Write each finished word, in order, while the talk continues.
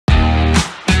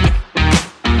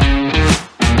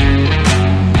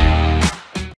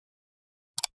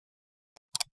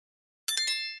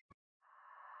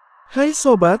Hai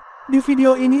sobat, di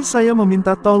video ini saya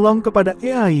meminta tolong kepada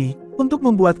AI untuk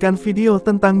membuatkan video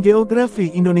tentang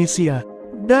geografi Indonesia.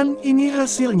 Dan ini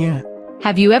hasilnya.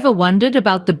 Have you ever wondered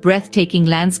about the breathtaking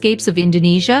landscapes of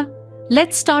Indonesia?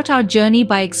 Let's start our journey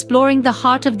by exploring the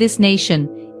heart of this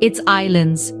nation, its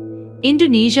islands.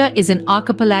 Indonesia is an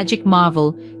archipelagic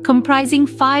marvel comprising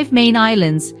 5 main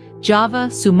islands: Java,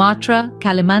 Sumatra,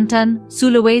 Kalimantan,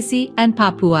 Sulawesi, and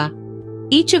Papua.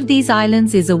 Each of these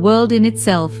islands is a world in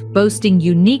itself, boasting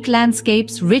unique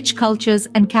landscapes, rich cultures,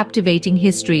 and captivating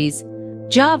histories.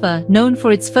 Java, known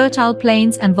for its fertile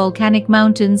plains and volcanic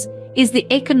mountains, is the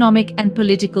economic and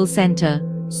political center.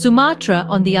 Sumatra,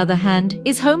 on the other hand,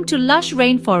 is home to lush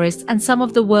rainforests and some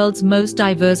of the world's most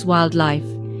diverse wildlife.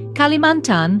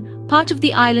 Kalimantan, part of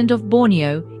the island of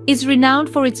Borneo, is renowned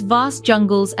for its vast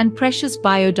jungles and precious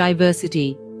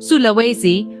biodiversity.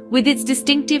 Sulawesi, with its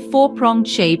distinctive four-pronged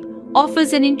shape,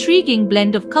 offers an intriguing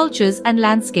blend of cultures and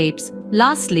landscapes.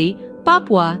 Lastly,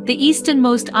 Papua, the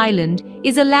easternmost island,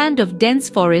 is a land of dense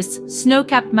forests,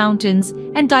 snow-capped mountains,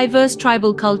 and diverse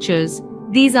tribal cultures.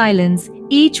 These islands,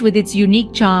 each with its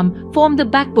unique charm, form the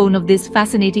backbone of this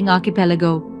fascinating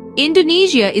archipelago.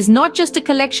 Indonesia is not just a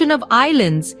collection of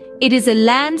islands, it is a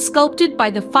land sculpted by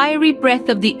the fiery breath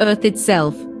of the earth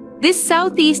itself. This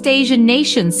Southeast Asian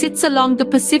nation sits along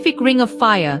the Pacific Ring of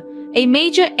Fire, a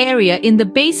major area in the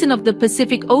basin of the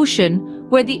Pacific Ocean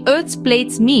where the Earth's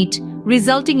plates meet,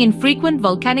 resulting in frequent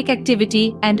volcanic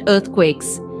activity and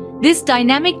earthquakes. This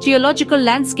dynamic geological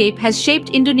landscape has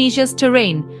shaped Indonesia's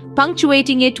terrain,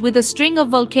 punctuating it with a string of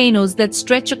volcanoes that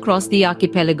stretch across the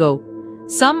archipelago.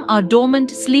 Some are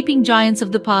dormant, sleeping giants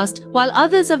of the past, while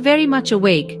others are very much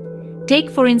awake. Take,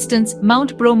 for instance,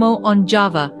 Mount Bromo on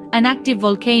Java, an active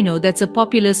volcano that's a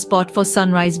popular spot for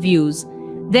sunrise views.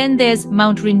 Then there's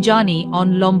Mount Rinjani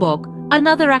on Lombok,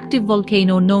 another active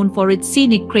volcano known for its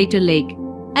scenic crater lake.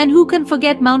 And who can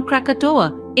forget Mount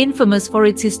Krakatoa, infamous for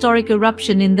its historic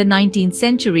eruption in the 19th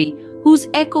century, whose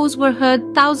echoes were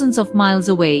heard thousands of miles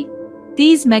away.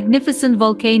 These magnificent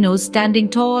volcanoes, standing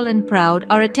tall and proud,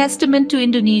 are a testament to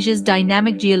Indonesia's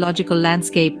dynamic geological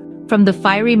landscape. From the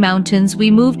fiery mountains,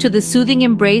 we move to the soothing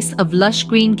embrace of lush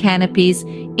green canopies,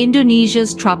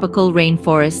 Indonesia's tropical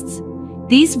rainforests.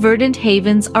 These verdant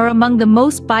havens are among the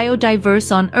most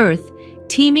biodiverse on Earth,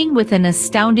 teeming with an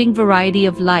astounding variety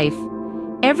of life.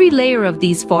 Every layer of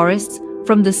these forests,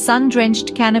 from the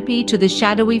sun-drenched canopy to the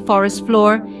shadowy forest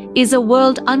floor, is a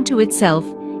world unto itself,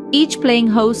 each playing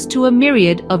host to a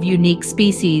myriad of unique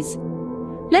species.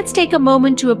 Let's take a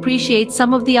moment to appreciate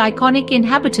some of the iconic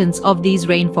inhabitants of these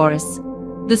rainforests.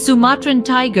 The Sumatran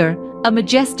tiger, a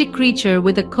majestic creature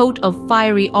with a coat of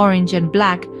fiery orange and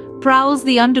black, prowls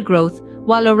the undergrowth,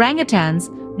 while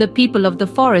orangutans, the people of the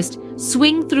forest,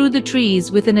 swing through the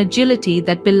trees with an agility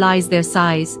that belies their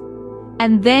size.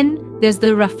 And then there's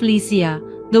the Rafflesia,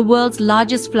 the world's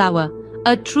largest flower,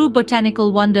 a true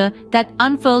botanical wonder that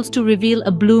unfurls to reveal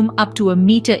a bloom up to a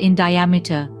meter in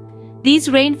diameter. These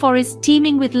rainforests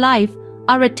teeming with life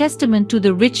are a testament to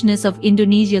the richness of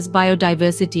Indonesia's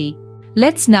biodiversity.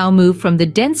 Let's now move from the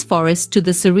dense forest to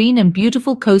the serene and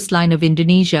beautiful coastline of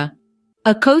Indonesia.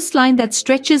 A coastline that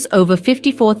stretches over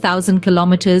 54,000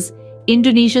 kilometers,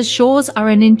 Indonesia's shores are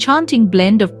an enchanting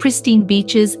blend of pristine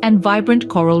beaches and vibrant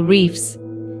coral reefs.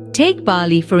 Take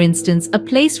Bali, for instance, a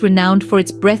place renowned for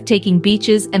its breathtaking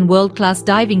beaches and world-class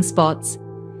diving spots.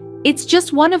 It's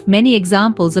just one of many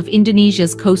examples of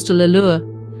Indonesia's coastal allure.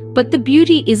 But the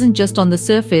beauty isn't just on the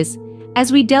surface.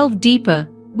 As we delve deeper,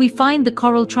 we find the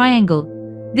Coral Triangle.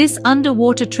 This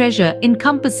underwater treasure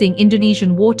encompassing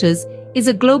Indonesian waters is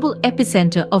a global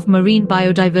epicenter of marine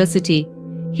biodiversity.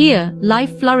 Here,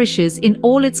 life flourishes in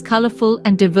all its colorful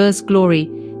and diverse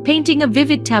glory, painting a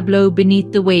vivid tableau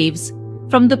beneath the waves.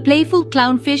 From the playful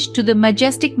clownfish to the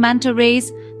majestic manta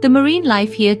rays, the marine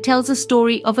life here tells a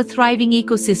story of a thriving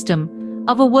ecosystem,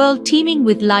 of a world teeming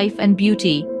with life and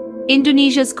beauty.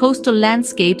 Indonesia's coastal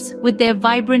landscapes, with their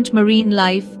vibrant marine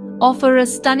life, offer a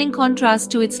stunning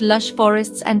contrast to its lush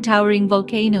forests and towering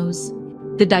volcanoes.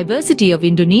 The diversity of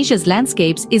Indonesia's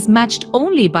landscapes is matched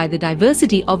only by the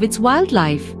diversity of its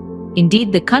wildlife.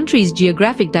 Indeed, the country's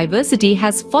geographic diversity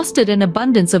has fostered an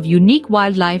abundance of unique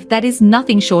wildlife that is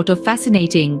nothing short of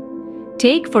fascinating.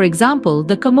 Take, for example,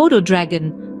 the Komodo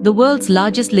dragon, the world's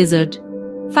largest lizard.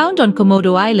 Found on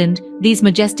Komodo Island, these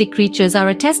majestic creatures are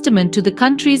a testament to the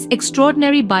country's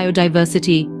extraordinary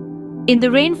biodiversity. In the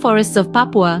rainforests of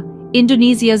Papua,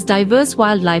 Indonesia's diverse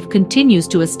wildlife continues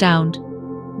to astound.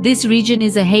 This region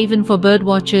is a haven for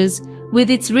birdwatchers,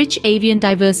 with its rich avian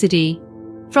diversity.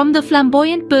 From the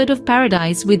flamboyant bird of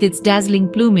paradise with its dazzling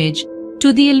plumage,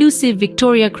 to the elusive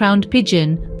Victoria crowned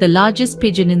pigeon, the largest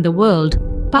pigeon in the world,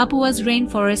 Papua's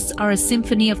rainforests are a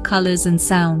symphony of colors and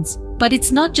sounds. But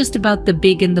it's not just about the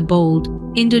big and the bold.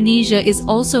 Indonesia is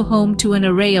also home to an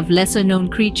array of lesser-known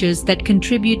creatures that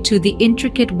contribute to the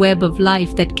intricate web of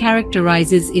life that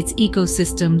characterizes its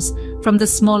ecosystems, from the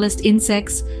smallest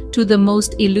insects to the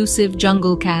most elusive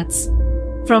jungle cats.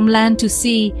 From land to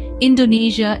sea,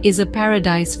 Indonesia is a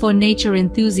paradise for nature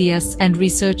enthusiasts and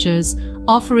researchers,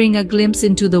 offering a glimpse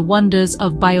into the wonders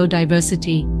of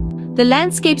biodiversity. The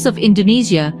landscapes of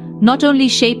Indonesia not only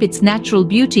shape its natural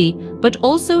beauty, but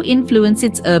also influence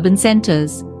its urban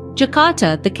centers.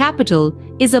 Jakarta, the capital,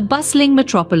 is a bustling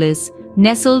metropolis,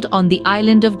 nestled on the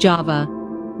island of Java.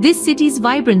 This city's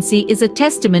vibrancy is a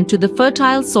testament to the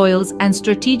fertile soils and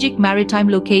strategic maritime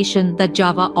location that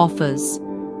Java offers.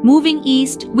 Moving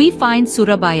east, we find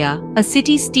Surabaya, a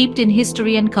city steeped in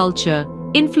history and culture,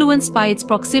 influenced by its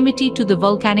proximity to the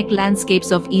volcanic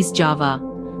landscapes of East Java.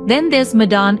 Then there's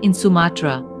Medan in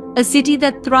Sumatra, a city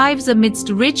that thrives amidst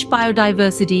rich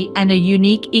biodiversity and a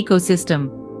unique ecosystem.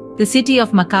 The city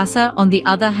of Makassar, on the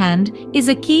other hand, is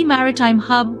a key maritime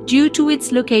hub due to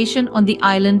its location on the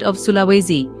island of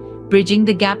Sulawesi, bridging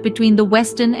the gap between the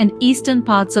western and eastern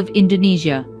parts of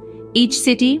Indonesia. Each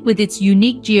city, with its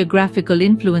unique geographical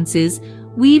influences,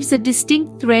 weaves a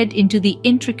distinct thread into the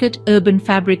intricate urban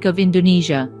fabric of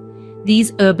Indonesia.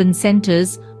 These urban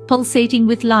centers, pulsating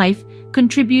with life,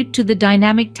 contribute to the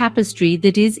dynamic tapestry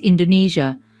that is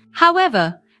Indonesia.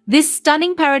 However, this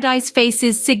stunning paradise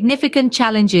faces significant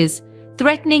challenges,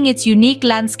 threatening its unique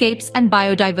landscapes and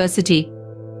biodiversity.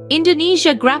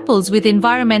 Indonesia grapples with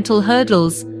environmental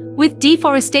hurdles, with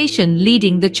deforestation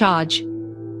leading the charge.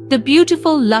 The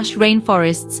beautiful, lush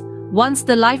rainforests, once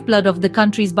the lifeblood of the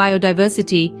country's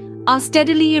biodiversity, are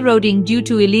steadily eroding due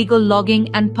to illegal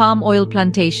logging and palm oil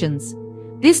plantations.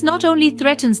 This not only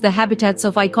threatens the habitats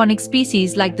of iconic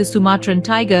species like the Sumatran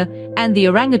tiger and the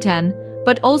orangutan,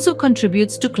 but also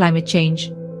contributes to climate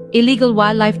change. Illegal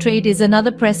wildlife trade is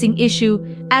another pressing issue,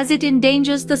 as it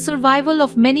endangers the survival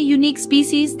of many unique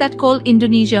species that call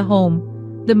Indonesia home.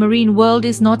 The marine world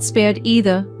is not spared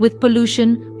either, with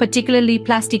pollution, particularly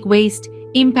plastic waste,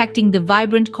 impacting the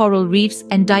vibrant coral reefs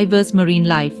and diverse marine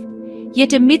life.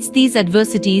 Yet amidst these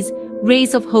adversities,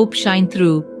 rays of hope shine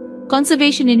through.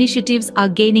 Conservation initiatives are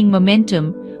gaining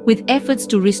momentum, with efforts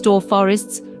to restore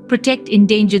forests, protect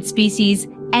endangered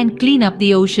species, and clean up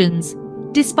the oceans.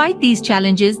 Despite these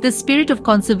challenges, the spirit of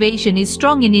conservation is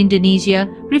strong in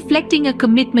Indonesia, reflecting a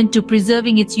commitment to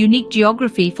preserving its unique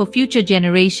geography for future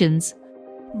generations.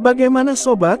 Bagaimana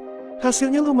sobat?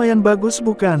 Hasilnya lumayan bagus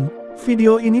bukan?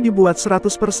 Video ini dibuat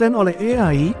 100% oleh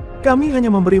AI, kami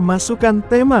hanya memberi masukan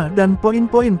tema dan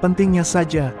poin-poin pentingnya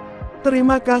saja.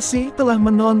 Terima kasih telah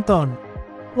menonton.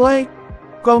 Like,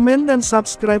 komen dan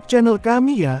subscribe channel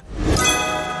kami ya.